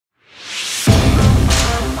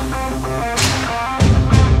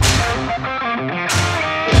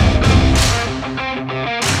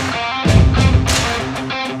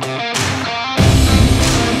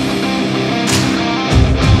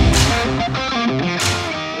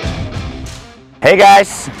Hey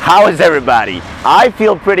guys, how is everybody? I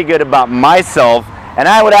feel pretty good about myself and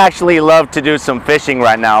I would actually love to do some fishing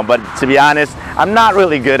right now, but to be honest, I'm not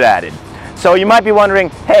really good at it. So you might be wondering,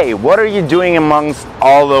 hey, what are you doing amongst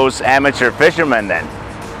all those amateur fishermen then?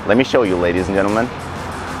 Let me show you, ladies and gentlemen.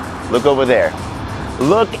 Look over there.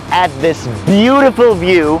 Look at this beautiful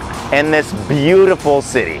view in this beautiful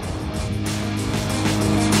city.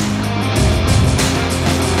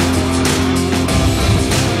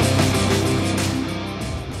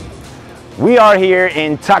 We are here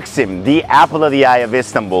in Taksim, the apple of the eye of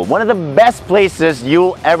Istanbul. One of the best places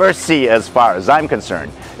you'll ever see as far as I'm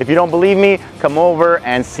concerned. If you don't believe me, come over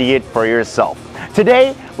and see it for yourself.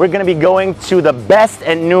 Today, we're going to be going to the best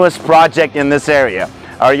and newest project in this area.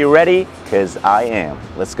 Are you ready? Because I am.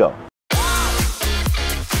 Let's go.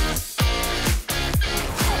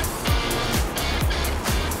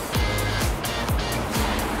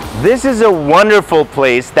 This is a wonderful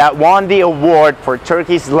place that won the award for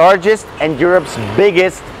Turkey's largest and Europe's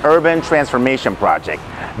biggest urban transformation project.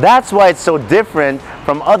 That's why it's so different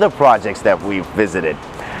from other projects that we've visited.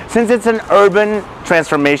 Since it's an urban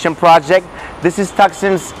transformation project, this is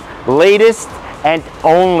Taksim's latest and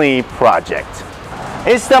only project.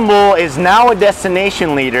 Istanbul is now a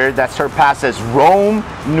destination leader that surpasses Rome,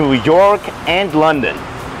 New York, and London.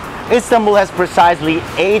 Istanbul has precisely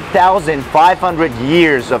 8,500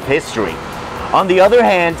 years of history. On the other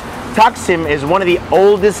hand, Taksim is one of the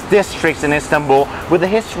oldest districts in Istanbul with a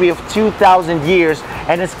history of 2,000 years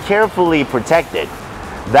and is carefully protected.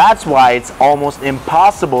 That's why it's almost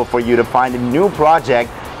impossible for you to find a new project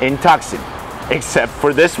in Taksim, except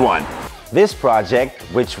for this one. This project,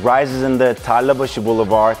 which rises in the Tarlabaşı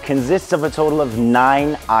Boulevard, consists of a total of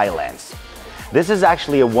 9 islands. This is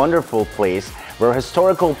actually a wonderful place where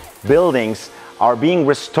historical buildings are being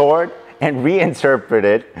restored and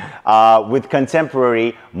reinterpreted with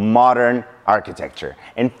contemporary modern architecture.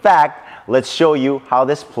 In fact, let's show you how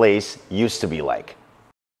this place used to be like.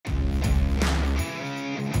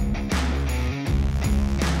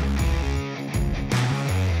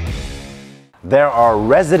 There are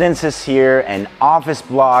residences here and office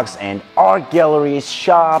blocks and art galleries,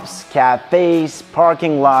 shops, cafes,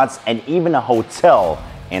 parking lots, and even a hotel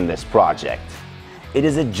in this project. It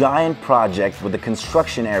is a giant project with a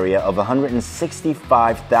construction area of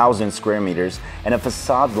 165,000 square meters and a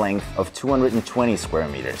facade length of 220 square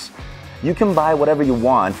meters. You can buy whatever you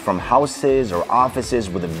want, from houses or offices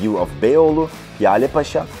with a view of Beyoğlu,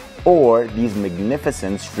 Piyalepaşa, or these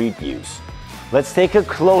magnificent street views. Let's take a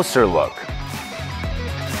closer look.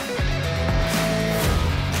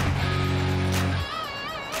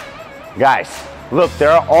 Guys, look,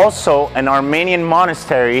 there are also an Armenian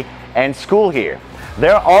monastery and school here.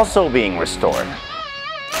 They're also being restored.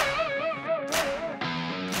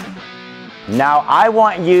 Now, I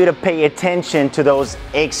want you to pay attention to those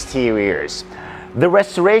exteriors. The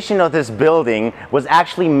restoration of this building was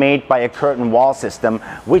actually made by a curtain wall system,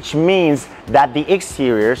 which means that the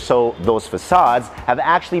exterior, so those facades, have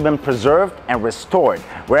actually been preserved and restored,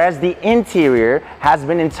 whereas the interior has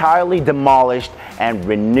been entirely demolished and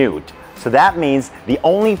renewed. So that means the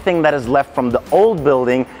only thing that is left from the old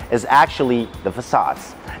building is actually the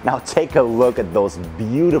facades. Now take a look at those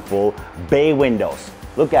beautiful bay windows.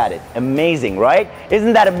 Look at it, amazing, right?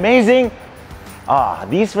 Isn't that amazing?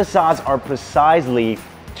 These facades are precisely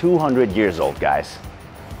 200 years old, guys.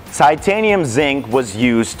 Titanium zinc was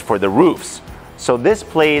used for the roofs. So this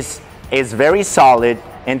place is very solid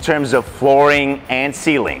in terms of flooring and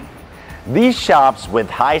ceiling. These shops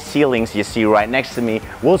with high ceilings you see right next to me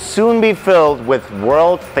will soon be filled with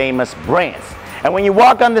world-famous brands. And when you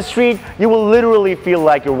walk on the street, you will literally feel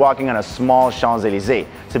like you're walking on a small Champs-Élysées.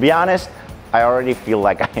 To be honest, I already feel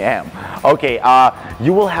like I am. Okay,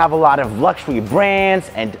 you will have a lot of luxury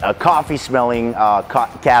brands and coffee-smelling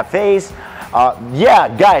cafes. Yeah,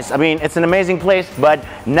 guys, I mean, it's an amazing place, but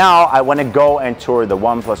now I want to go and tour the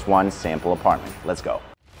 1+1 sample apartment. Let's go.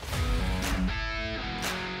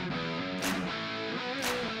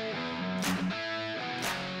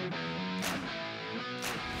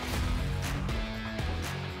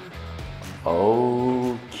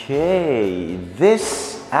 Okay,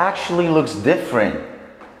 this actually looks different.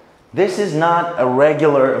 This is not a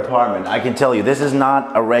regular apartment. I can tell you, this is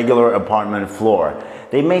not a regular apartment floor.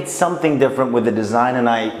 They made something different with the design and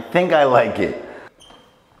I think I like it.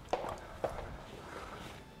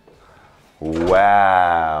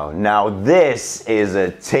 Wow, now this is a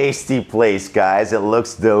tasty place, guys. It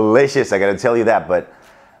looks delicious, I gotta tell you that, but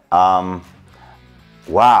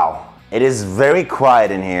wow. It is very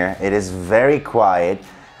quiet in here. It is very quiet.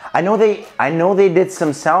 I know they did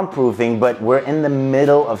some soundproofing, but we're in the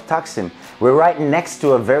middle of Taksim. We're right next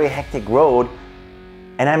to a very hectic road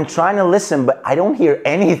and I'm trying to listen, but I don't hear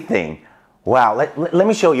anything. Wow, let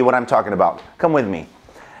me show you what I'm talking about. Come with me.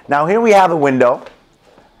 Now here we have a window,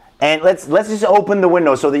 and let's just open the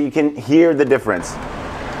window so that you can hear the difference.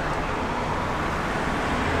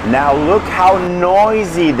 Now look how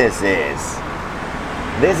noisy this is.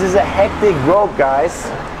 This is a hectic road, guys.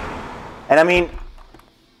 And I mean,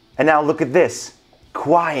 and now look at this.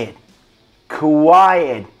 Quiet,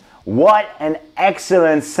 quiet. What an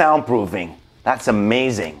excellent soundproofing. That's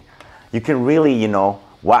amazing. You can really, you know,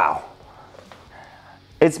 wow.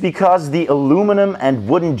 It's because the aluminum and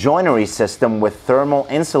wooden joinery system with thermal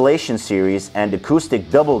insulation series and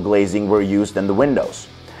acoustic double glazing were used in the windows.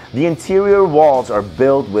 The interior walls are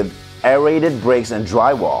built with aerated bricks and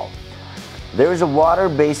drywall. There is a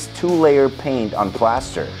water-based two-layer paint on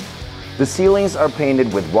plaster. The ceilings are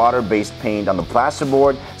painted with water-based paint on the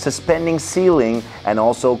plasterboard, suspending ceiling, and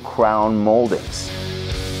also crown moldings.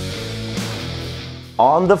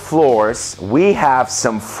 On the floors, we have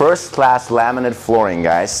some first-class laminate flooring,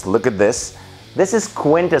 guys. Look at this. This is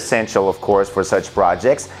quintessential, of course, for such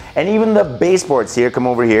projects. And even the baseboards here, come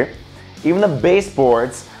over here. Even the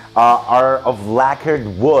baseboards are of lacquered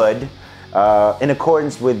wood in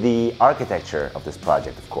accordance with the architecture of this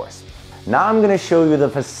project, of course. Now I'm going to show you the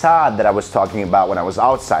facade that I was talking about when I was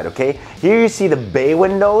outside, okay? Here you see the bay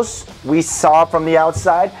windows we saw from the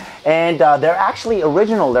outside, and they're actually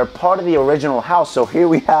original. They're part of the original house. So here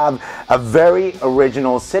we have a very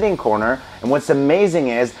original sitting corner, and what's amazing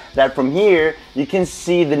is that from here you can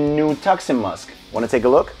see the new Taksim Mosque. Want to take a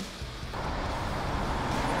look?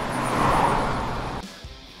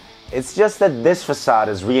 It's just that this facade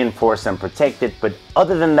is reinforced and protected, but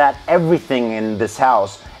other than that, everything in this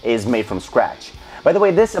house is made from scratch. By the way,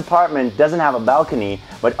 this apartment doesn't have a balcony,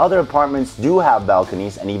 but other apartments do have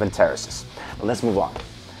balconies and even terraces. But let's move on.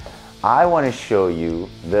 I want to show you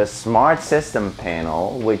the smart system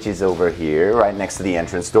panel, which is over here, right next to the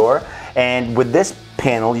entrance door. And with this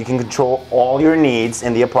panel, you can control all your needs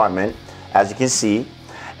in the apartment, as you can see.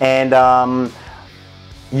 And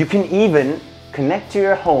you can even connect to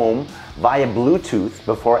your home via Bluetooth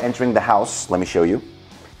before entering the house. Let me show you.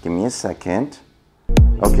 Give me a second.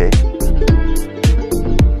 Okay.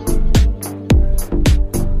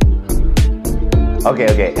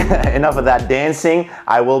 Okay. Enough of that dancing.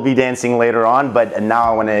 I will be dancing later on, but now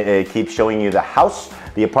I want to keep showing you the house,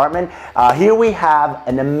 the apartment. Here we have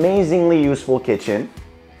an amazingly useful kitchen.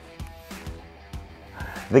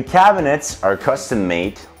 The cabinets are custom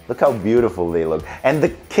made. Look how beautiful they look. And the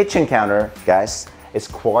kitchen counter, guys, is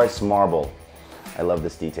quartz marble. I love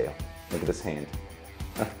this detail. Look at this hand.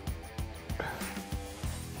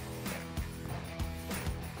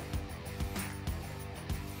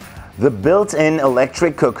 The built-in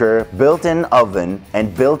electric cooker, built-in oven,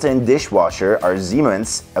 and built-in dishwasher are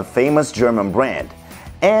Siemens, a famous German brand.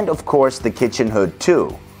 And of course, the kitchen hood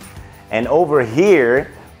too. And over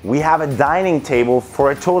here, we have a dining table for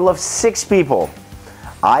a total of 6 people.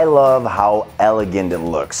 I love how elegant it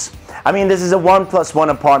looks. I mean, this is a 1+1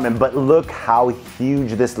 apartment, but look how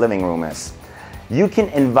huge this living room is. You can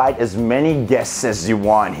invite as many guests as you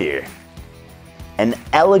want here. An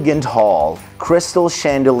elegant hall, crystal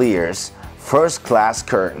chandeliers, first-class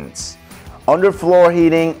curtains, underfloor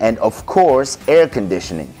heating, and of course, air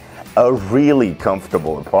conditioning. A really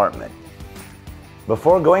comfortable apartment.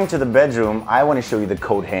 Before going to the bedroom, I want to show you the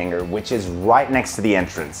coat hanger, which is right next to the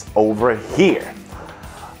entrance, over here.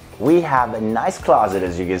 We have a nice closet,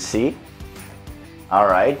 as you can see. All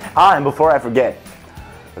right. And before I forget,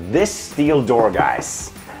 this steel door,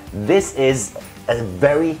 guys. This is a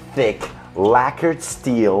very thick lacquered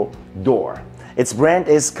steel door. Its brand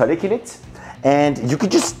is Kalikilit, and you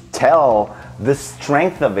could just tell the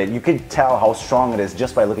strength of it. You could tell how strong it is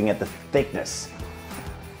just by looking at the thickness.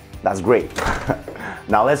 That's great.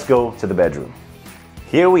 Now let's go to the bedroom.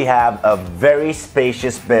 Here we have a very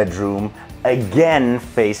spacious bedroom, again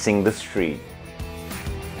facing the street.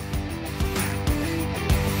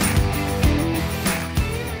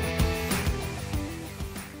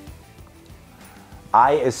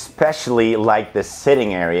 I especially like the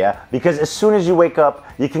sitting area because as soon as you wake up,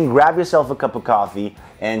 you can grab yourself a cup of coffee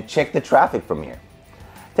and check the traffic from here.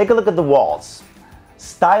 Take a look at the walls.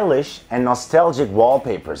 Stylish and nostalgic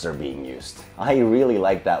wallpapers are being used. I really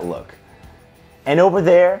like that look. And over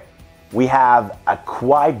there, we have a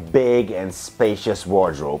quite big and spacious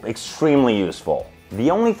wardrobe, extremely useful.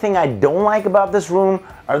 The only thing I don't like about this room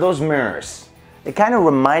are those mirrors. They kind of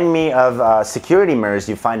remind me of security mirrors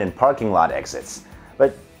you find in parking lot exits.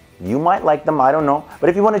 But you might like them, I don't know. But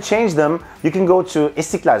if you want to change them, you can go to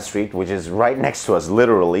Istiklal Street, which is right next to us,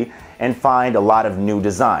 literally, and find a lot of new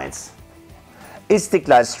designs.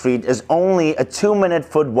 Istiklal Street is only a 2-minute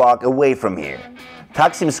foot walk away from here.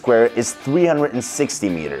 Taksim Square is 360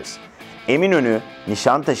 meters. Eminönü,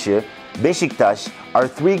 Nişantaşı, Beşiktaş are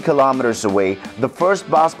 3 kilometers away. The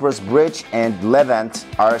first Bosphorus bridge and Levent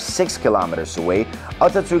are 6 kilometers away.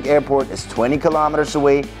 Atatürk Airport is 20 kilometers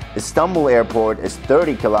away. Istanbul Airport is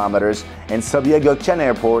 30 kilometers. And Sabiha Gökçen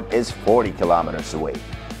Airport is 40 kilometers away.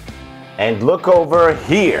 And look over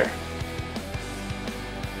here.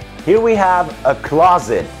 Here we have a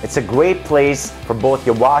closet. It's a great place for both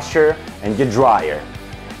your washer and your dryer.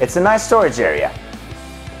 It's a nice storage area.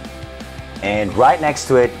 And right next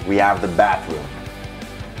to it, we have the bathroom.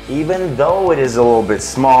 Even though it is a little bit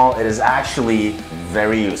small, it is actually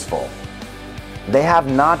very useful. They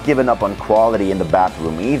have not given up on quality in the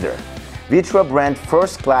bathroom either. Vitra brand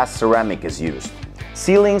first-class ceramic is used.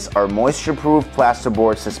 Ceilings are moisture-proof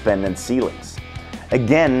plasterboard suspended ceilings.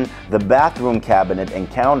 Again, the bathroom cabinet and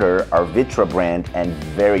counter are Vitra brand and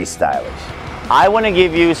very stylish. I want to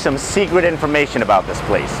give you some secret information about this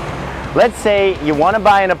place. Let's say you want to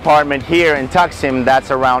buy an apartment here in Taksim that's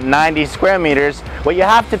around 90 square meters. What you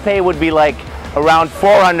have to pay would be like around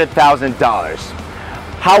 $400,000.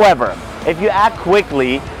 However, if you act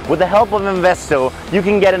quickly, with the help of Investo, you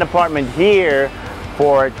can get an apartment here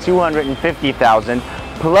for $250,000,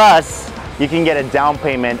 plus you can get a down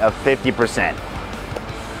payment of 50%.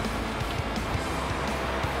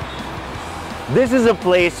 This is a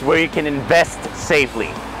place where you can invest safely.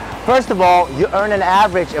 First of all, you earn an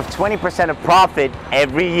average of 20% of profit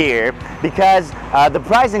every year because the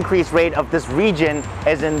price increase rate of this region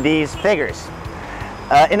is in these figures.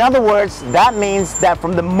 In other words, that means that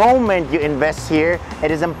from the moment you invest here,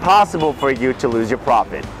 it is impossible for you to lose your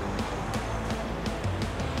profit.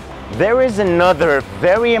 There is another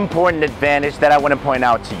very important advantage that I want to point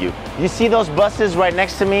out to you. You see those buses right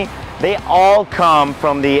next to me? They all come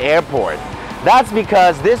from the airport. That's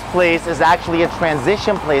because this place is actually a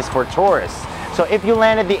transition place for tourists. So if you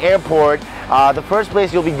land at the airport, the first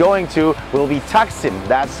place you'll be going to will be Taksim.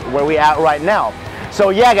 That's where we're at right now.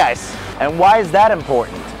 So yeah guys, and why is that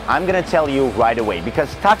important? I'm gonna tell you right away,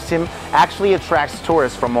 because Taksim actually attracts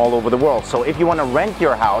tourists from all over the world. So if you want to rent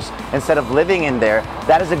your house instead of living in there,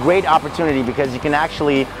 that is a great opportunity because you can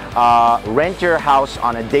actually rent your house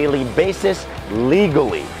on a daily basis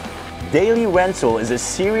legally. Daily rental is a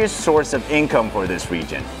serious source of income for this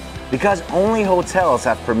region because only hotels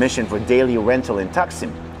have permission for daily rental in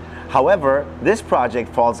Taksim. However, this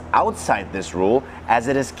project falls outside this rule as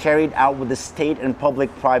it is carried out with a state and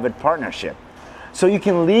public-private partnership. So you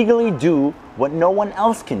can legally do what no one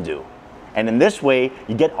else can do. And in this way,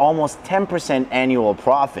 you get almost 10% annual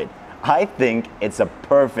profit. I think it's a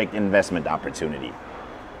perfect investment opportunity.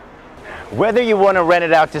 Whether you want to rent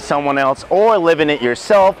it out to someone else or live in it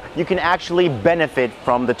yourself, you can actually benefit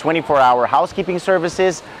from the 24-hour housekeeping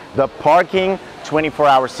services, the parking,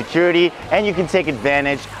 24-hour security, and you can take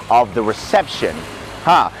advantage of the reception.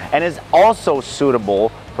 And is also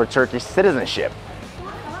suitable for Turkish citizenship.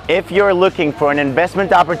 If you're looking for an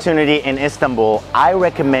investment opportunity in Istanbul, I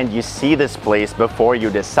recommend you see this place before you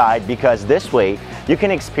decide, because this way you can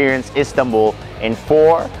experience Istanbul in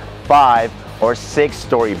 4, 5, or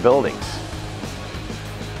 6-story buildings.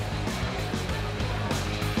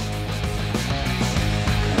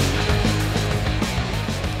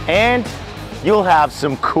 And you'll have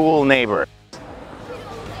some cool neighbors.